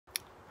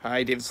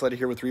Hi, Dsilletta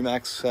here with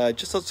REMAX,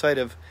 just outside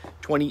of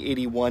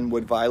 2081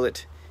 Wood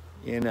Violet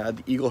in the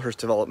Eaglehurst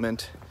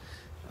development.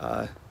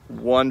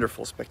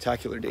 Wonderful,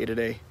 spectacular day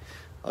today.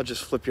 I'll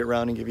just flip you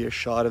around and give you a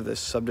shot of this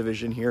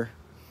subdivision here.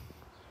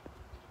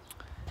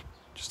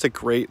 Just a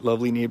great,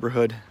 lovely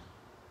neighborhood.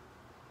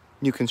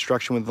 New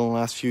construction within the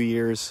last few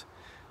years.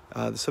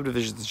 The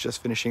subdivision is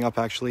just finishing up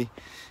actually.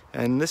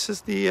 And this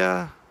is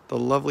the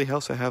lovely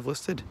house I have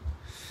listed.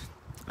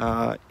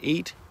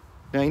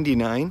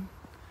 $899.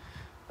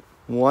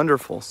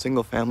 Wonderful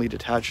single family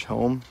detached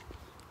home.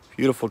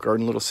 Beautiful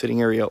garden, little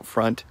sitting area out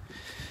front.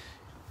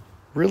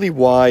 Really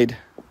wide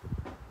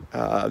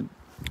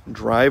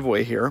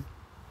driveway here.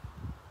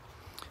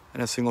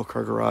 And a single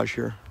car garage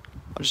here.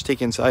 I'll just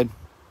take you inside.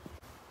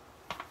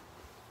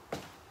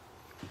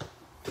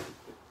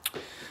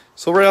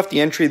 So right off the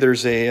entry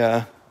there's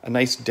a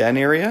nice den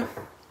area,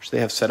 which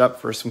they have set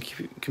up for some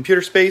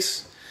computer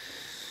space.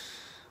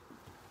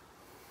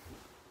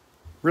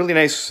 Really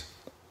nice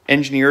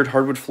engineered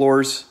hardwood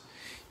floors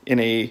in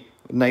a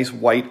nice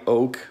white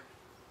oak.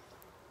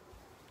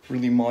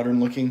 Really modern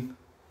looking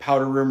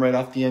powder room right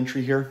off the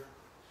entry here.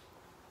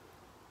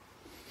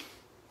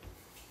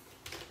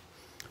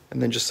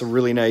 And then just a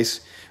really nice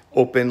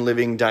open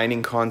living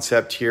dining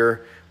concept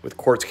here with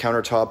quartz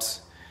countertops.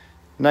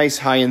 Nice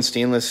high-end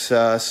stainless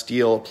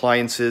steel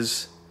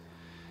appliances.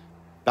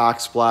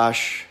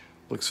 Backsplash,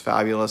 looks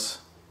fabulous.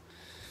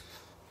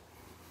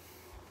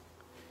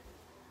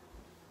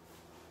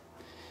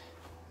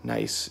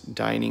 Nice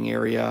dining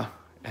area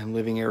and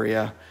living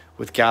area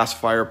with gas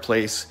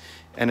fireplace,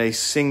 and a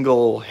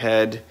single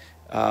head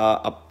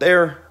up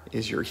there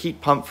is your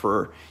heat pump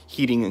for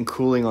heating and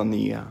cooling on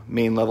the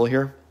main level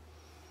here.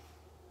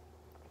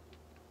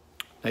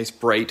 Nice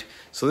bright.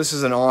 So this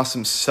is an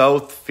awesome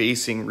south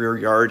facing rear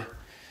yard,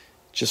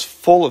 just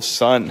full of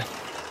sun.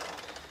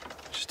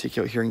 Just take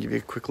you out here and give you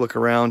a quick look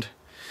around.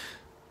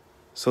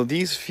 So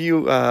these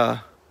few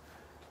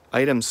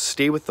items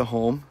stay with the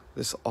home.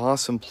 This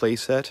awesome play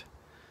set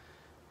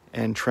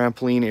and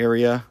trampoline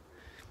area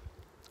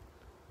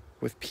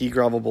with pea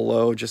gravel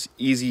below, just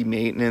easy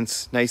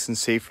maintenance, nice and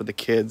safe for the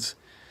kids.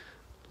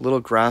 Little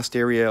grassed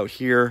area out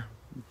here,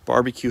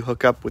 barbecue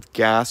hookup with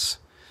gas.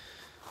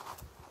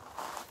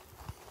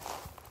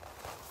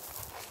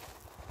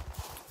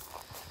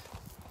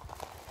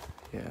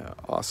 Yeah,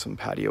 awesome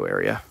patio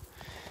area.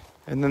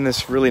 And then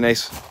this really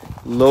nice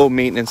low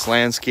maintenance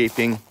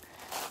landscaping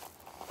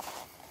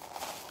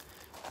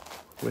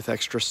with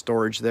extra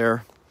storage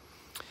there.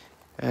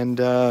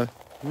 And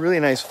really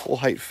nice full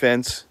height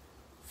fence,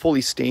 fully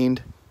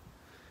stained.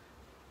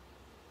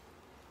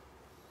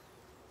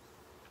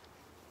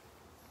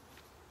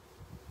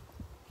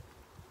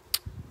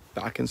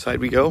 Back inside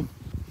we go.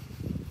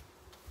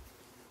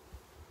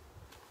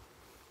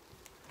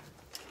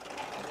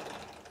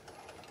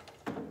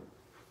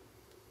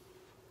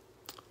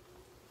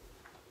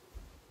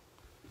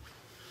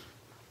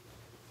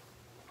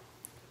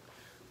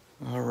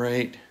 All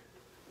right.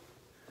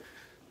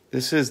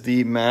 This is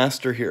the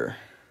master here.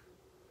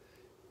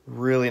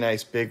 Really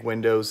nice big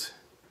windows.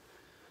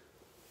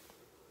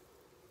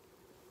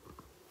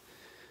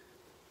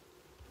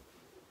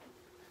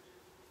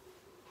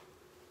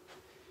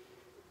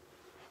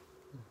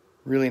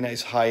 Really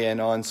nice high-end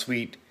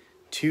ensuite,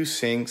 2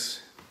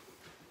 sinks,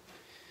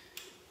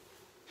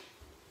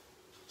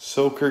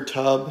 soaker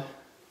tub,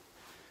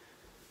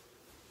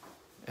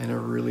 and a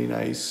really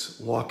nice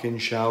walk-in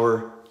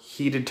shower,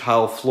 heated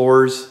tile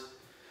floors.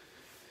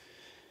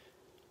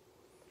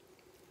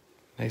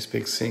 Nice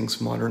big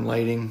sinks, modern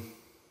lighting.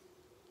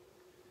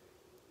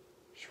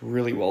 It's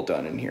really well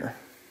done in here.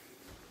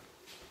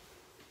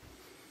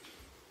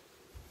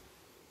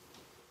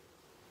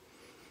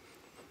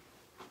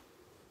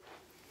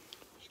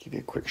 Just give you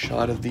a quick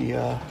shot of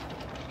the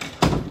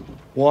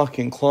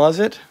walk-in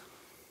closet,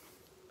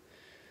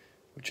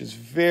 which is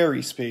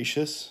very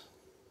spacious.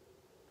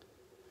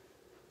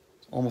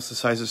 It's almost the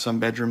size of some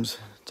bedrooms.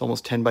 It's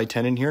almost 10 by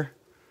 10 in here.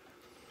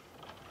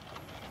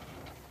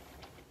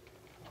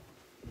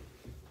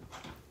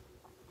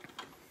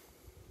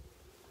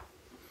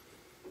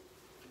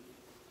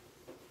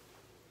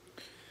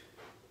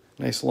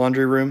 Nice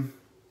laundry room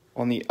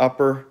on the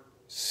upper,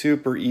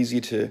 super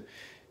easy to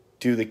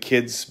do the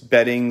kids'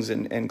 beddings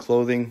and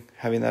clothing,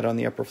 having that on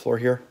the upper floor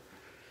here.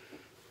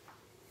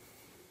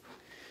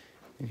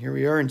 And here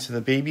we are into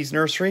the baby's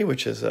nursery,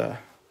 which is a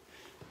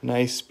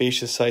nice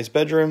spacious sized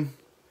bedroom.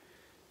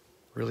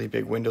 Really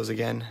big windows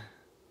again.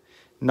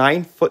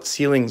 9-foot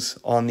ceilings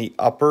on the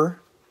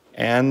upper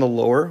and the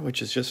lower,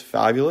 which is just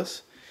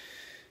fabulous.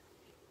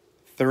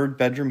 Third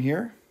bedroom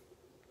here.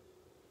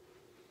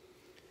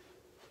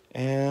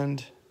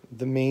 And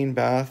the main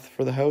bath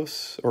for the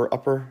house, or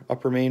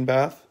upper main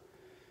bath.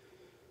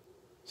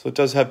 So it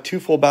does have 2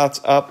 full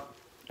baths up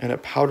and a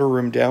powder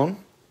room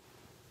down.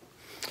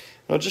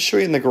 And I'll just show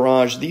you in the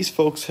garage. These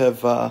folks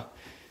have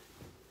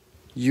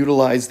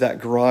utilized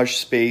that garage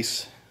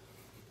space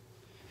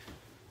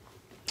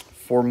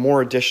for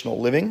more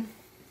additional living.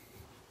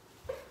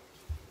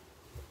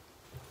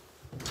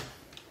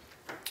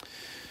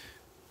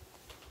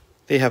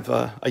 they have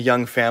a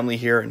young family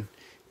here, and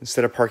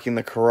instead of parking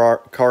the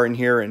car in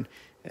here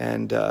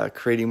and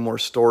creating more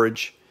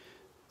storage,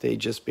 they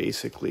just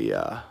basically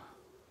have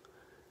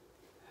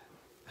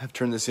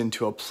turned this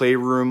into a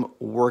playroom,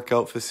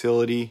 workout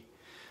facility.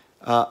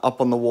 Up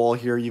on the wall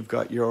here, you've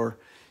got your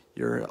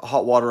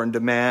hot water on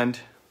demand.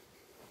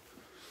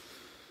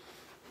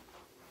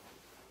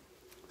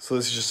 So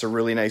this is just a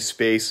really nice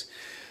space.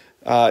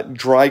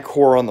 Dry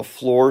core on the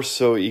floor,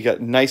 so you got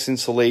nice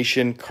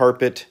insulation,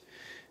 carpet,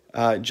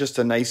 just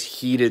a nice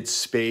heated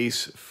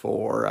space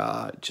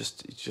for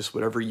just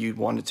whatever you'd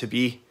want it to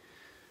be.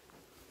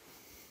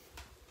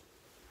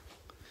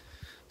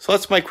 So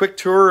that's my quick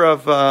tour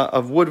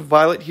of Wood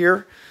Violet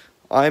here.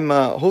 I'm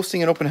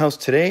hosting an open house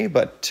today,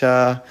 but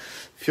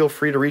feel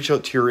free to reach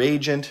out to your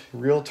agent,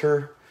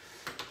 realtor.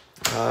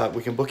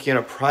 We can book you in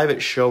a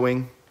private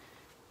showing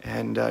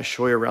and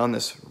show you around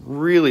this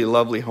really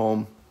lovely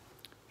home.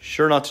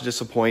 Sure not to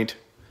disappoint.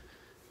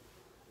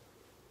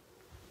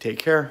 Take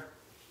care.